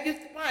 But I use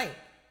mine.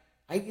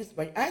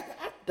 I've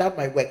done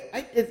my work.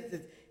 I did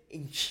this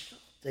in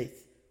shortest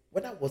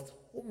when I was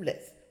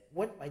homeless,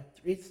 when my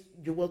 3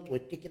 jewels were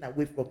taken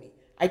away from me.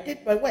 I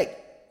did my work.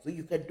 So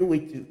you can do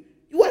it too.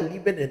 You are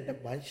living in the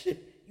mansion.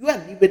 You are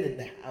living in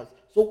the house.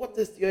 So what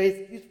is your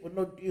excuse for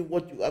not doing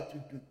what you have to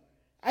do?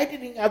 I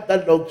didn't have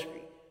that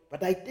luxury,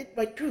 but I did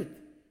my truth.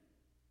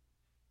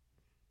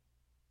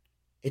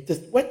 It is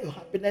when your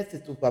happiness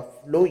is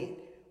overflowing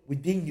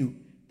within you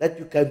that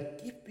you can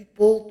give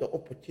people the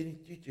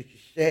opportunity to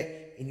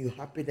share in your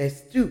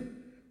happiness too.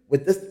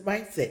 With this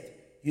mindset,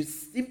 you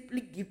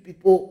simply give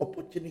people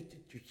opportunity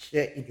to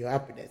share in your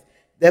happiness.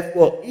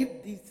 Therefore,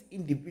 if these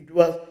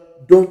individuals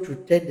don't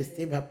return the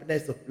same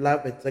happiness of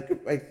love and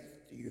sacrifices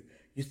to you,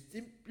 you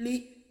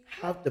simply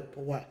have the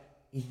power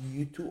in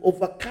you to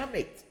overcome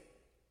it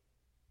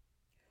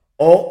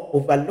or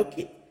overlook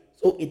it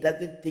so it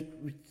doesn't take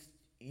roots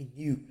in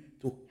you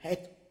to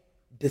hurt,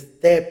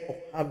 disturb, or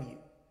harm you.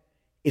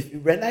 If you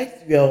realize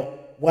you are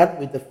one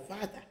with the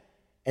Father,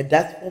 and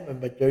that's form a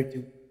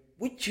majority,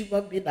 which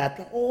human being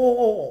at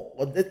all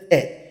on this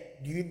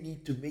earth do you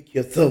need to make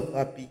yourself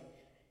happy?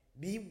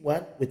 Being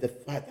one with the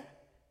Father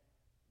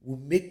will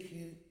make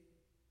you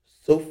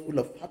so full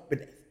of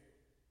happiness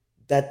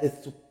that the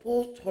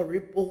supposed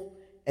horrible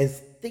and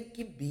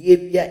stinking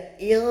behavior,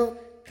 ill,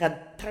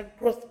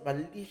 cantankerous,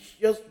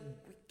 malicious,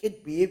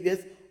 wicked behaviors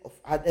of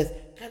others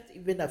can't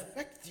even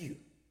affect you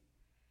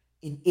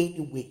in any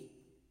way.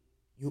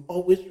 You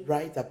always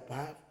rise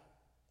above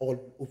or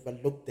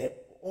overlook them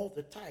all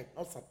the time,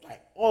 not sometimes,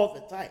 all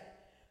the time.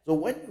 So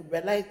when you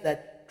realize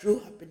that true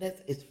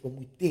happiness is from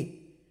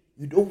within,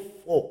 you don't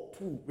fall,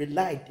 pull,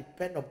 rely,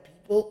 depend on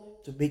people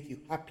to make you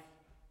happy.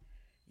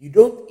 You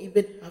don't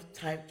even have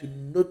time to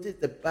notice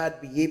the bad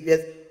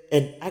behaviors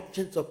and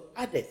actions of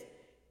others.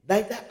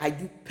 Neither are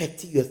you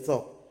petty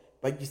yourself,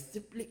 but you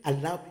simply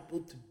allow people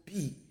to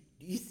be.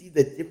 Do you see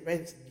the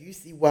difference? Do you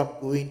see where I'm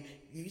going?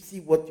 Do you see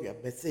what you are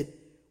missing?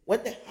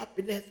 When the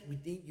happiness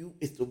within you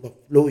is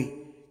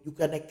overflowing, you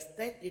can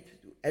extend it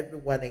to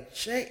everyone and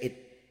share it.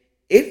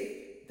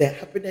 If the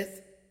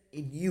happiness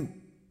in you,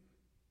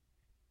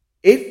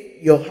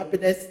 if your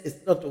happiness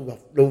is not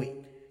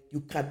overflowing,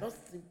 you cannot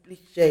simply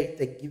share it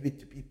and give it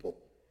to people.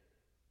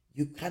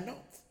 You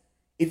cannot.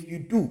 If you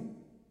do,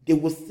 they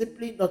will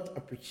simply not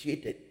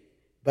appreciate it,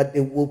 but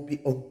they will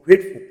be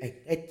ungrateful and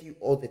hurt you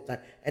all the time.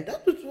 And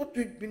that is what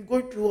we've been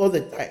going through all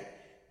the time.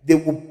 They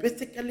will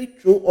basically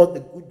throw all the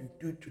good you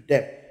do to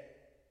them.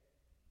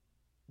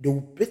 They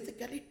will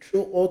basically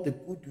throw all the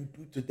good you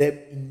do to them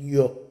in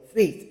your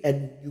face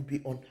and you'll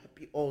be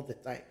unhappy all the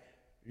time.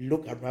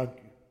 Look around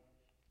you.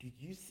 Do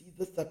you see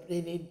this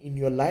happening in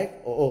your life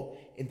or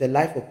in the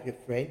life of your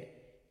friend?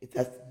 It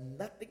has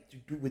nothing to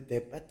do with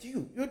them but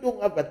you. You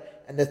don't have an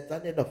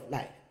understanding of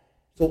life.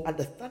 So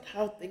understand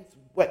how things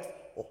work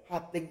or how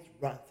things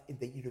run in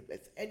the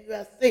universe. And you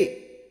are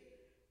saved.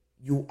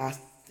 You are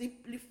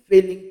simply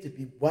failing to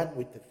be one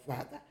with the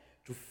Father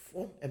to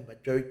form a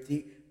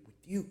majority with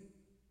you.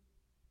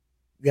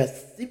 You are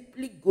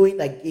simply going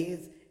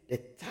against the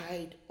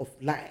tide of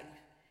life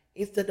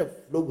instead of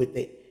flow with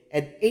it.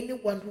 And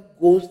anyone who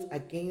goes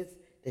against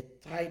the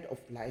tide of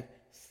life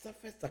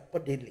suffers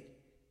accordingly.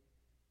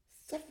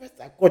 Suffers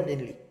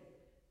accordingly.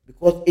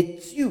 Because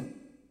it's you.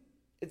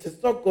 It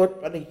is not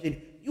God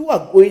punishing. You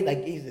are going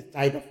against the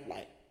tide of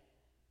life.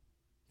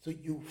 So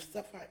you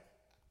suffer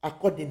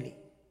accordingly.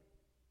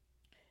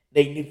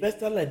 The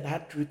universal and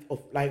hard truth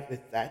of life is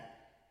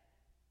that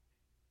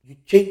you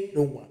change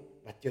no one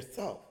but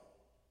yourself.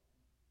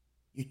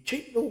 You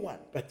change no one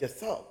but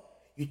yourself.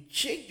 You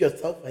change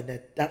yourself and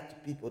adapt to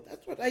people.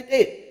 That's what I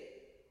did.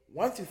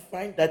 Once you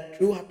find that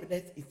true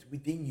happiness is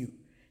within you,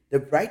 the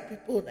right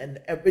people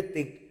and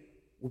everything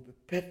will be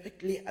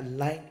perfectly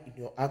aligned in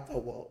your outer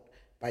world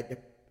by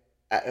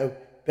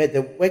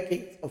the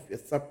workings of your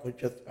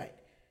subconscious mind.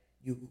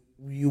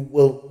 You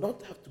will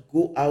not have to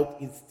go out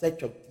in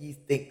search of these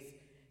things.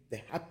 The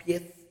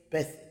happiest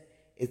person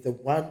is the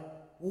one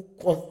who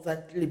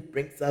constantly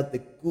brings out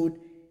the good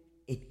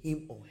in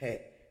him or her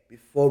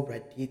before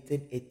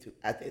radiating it to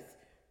others.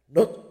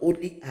 Not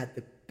only are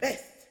the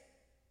best,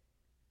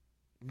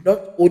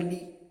 not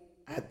only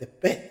are the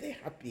best the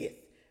happiest,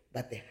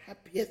 but the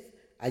happiest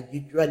are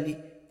usually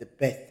the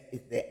best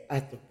in the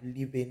art of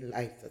living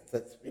life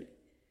successfully.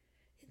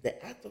 In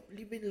the art of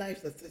living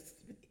life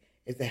successfully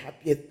is the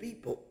happiest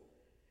people.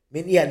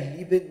 Many are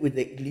living with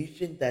the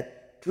illusion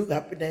that true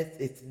happiness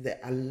is in the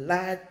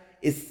large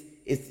is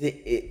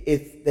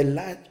the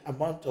large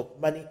amount of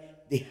money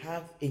they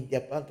have in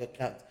their bank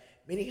account.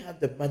 Many have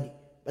the money,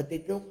 but they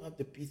don't have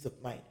the peace of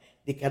mind.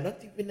 They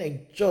cannot even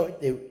enjoy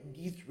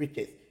these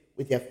riches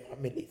with their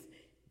families.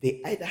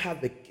 They either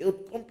have a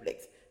guilt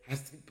complex, have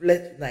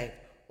sleepless nights,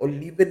 or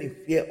living in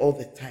fear all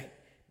the time.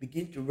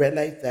 Begin to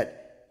realize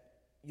that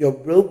your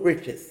real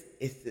riches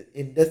is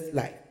in this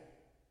life.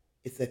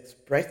 It's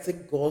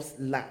expressing God's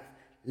love,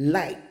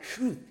 light,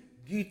 truth,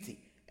 beauty,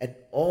 and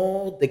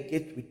all the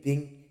gifts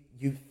within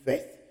you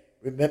first.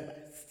 Remember,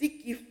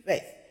 seek ye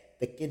first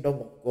the kingdom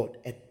of God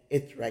and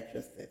its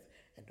righteousness,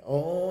 and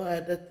all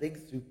other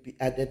things will be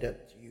added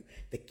unto you.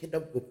 The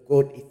kingdom of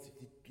God is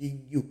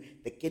within you.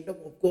 The kingdom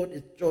of God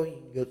is joy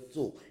in your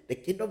soul. The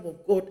kingdom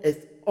of God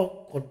is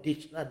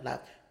unconditional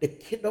love. The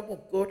kingdom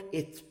of God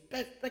is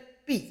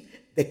perfect peace.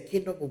 The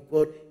kingdom of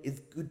God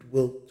is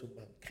goodwill to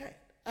mankind.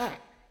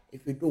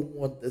 If you don't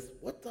want this,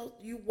 what else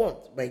do you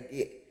want, my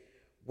dear?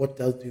 What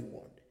else do you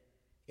want?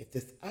 It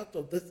is out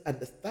of this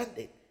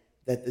understanding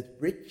that the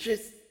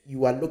riches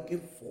you are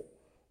looking for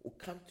will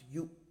come to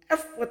you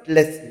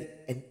effortlessly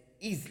and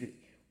easily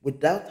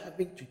without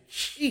having to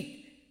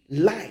cheat,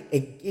 lie,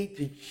 engage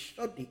in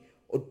shoddy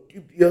or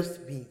dubious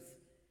means.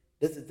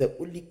 This is the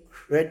only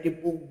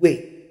credible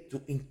way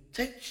to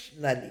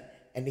intentionally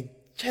and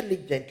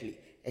intelligently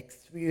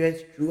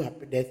experience true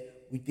happiness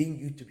within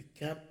you to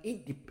become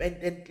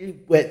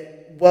independently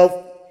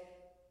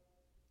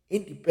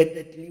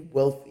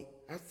wealthy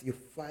as your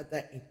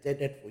Father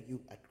intended for you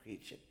at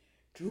creation.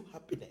 True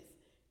happiness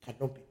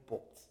cannot be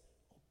bought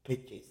or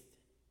purchased,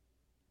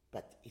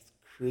 but is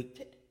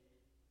created.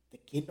 The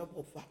kingdom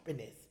of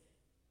happiness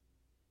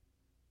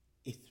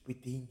is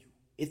within you.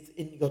 It's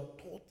in your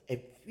thoughts and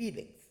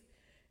feelings.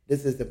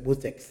 This is the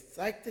most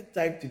exciting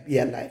time to be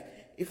alive.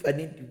 If an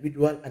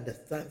individual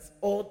understands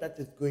all that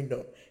is going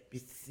on, be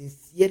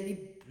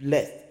sincerely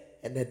blessed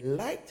and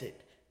enlightened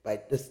by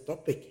this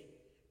topic.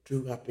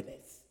 True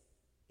happiness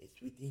is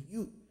within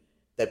you.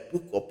 The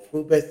book of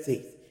Proverbs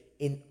says,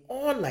 in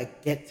all I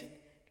getting,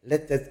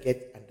 let us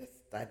get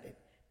understanding.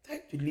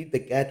 Time to leave the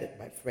garden,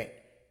 my friend,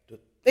 to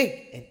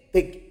think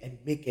and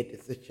make a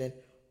decision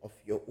of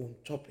your own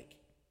topic.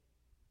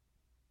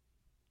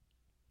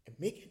 And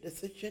make a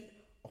decision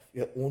of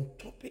your own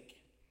topic.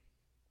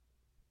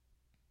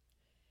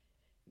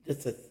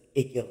 This is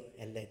Egil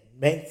Helen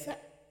Mensa.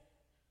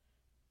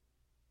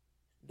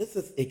 This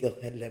is Egil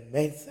Helen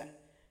Mensa.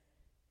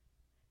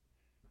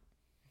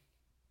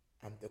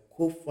 I'm the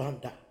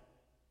co-founder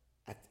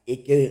at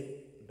Egil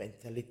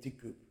Mentality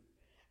Group.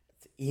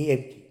 At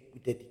EMG, we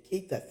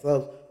dedicate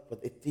ourselves for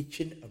the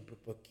teaching and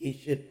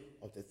propagation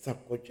of the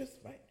subconscious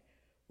mind.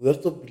 We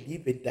also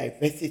believe in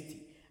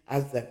diversity,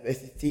 as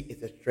diversity is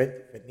the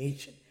strength of a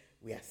nation.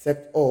 We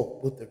accept all,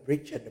 both the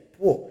rich and the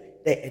poor,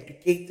 the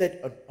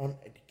educated and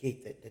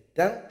uneducated, the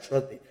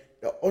downtrodden,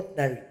 the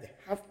ordinary, the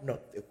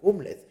have-not, the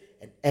homeless,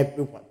 and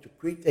everyone to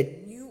create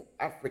a new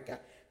Africa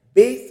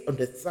based on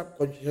the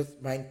subconscious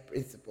mind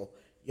principle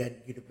and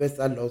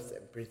universal laws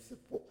and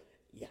principle.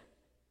 Yeah.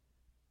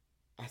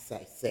 As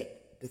I said,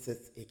 this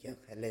is Egil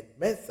Helen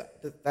Mensa.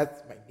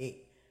 That's my name.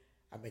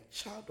 I'm a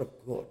child of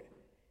God,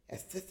 a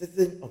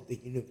citizen of the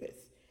universe,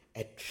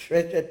 a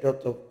treasured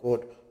daughter of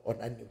God on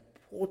an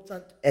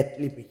important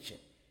earthly mission,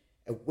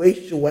 a way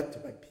shower to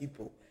my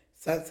people,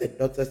 sons and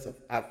daughters of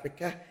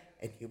Africa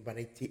and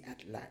humanity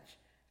at large.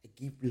 I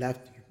give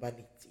love to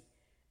humanity,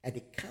 and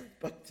it comes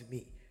back to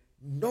me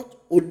not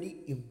only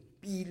in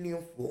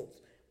billion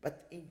folds,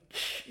 but in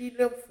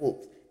trillion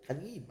folds.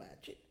 Can you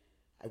imagine?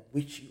 I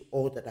wish you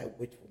all that I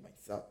wish for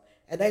myself.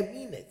 And I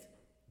mean it.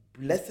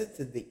 Blessings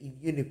in the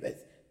universe,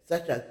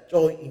 such as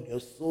joy in your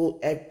soul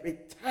every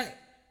time.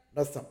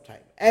 Not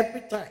sometime,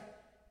 every time.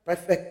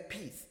 Perfect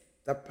peace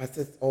that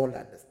passes all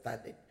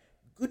understanding.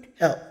 Good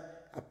health,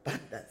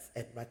 abundance,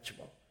 and much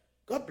more.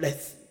 God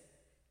bless you.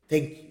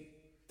 Thank you.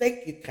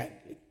 Thank you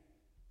kindly.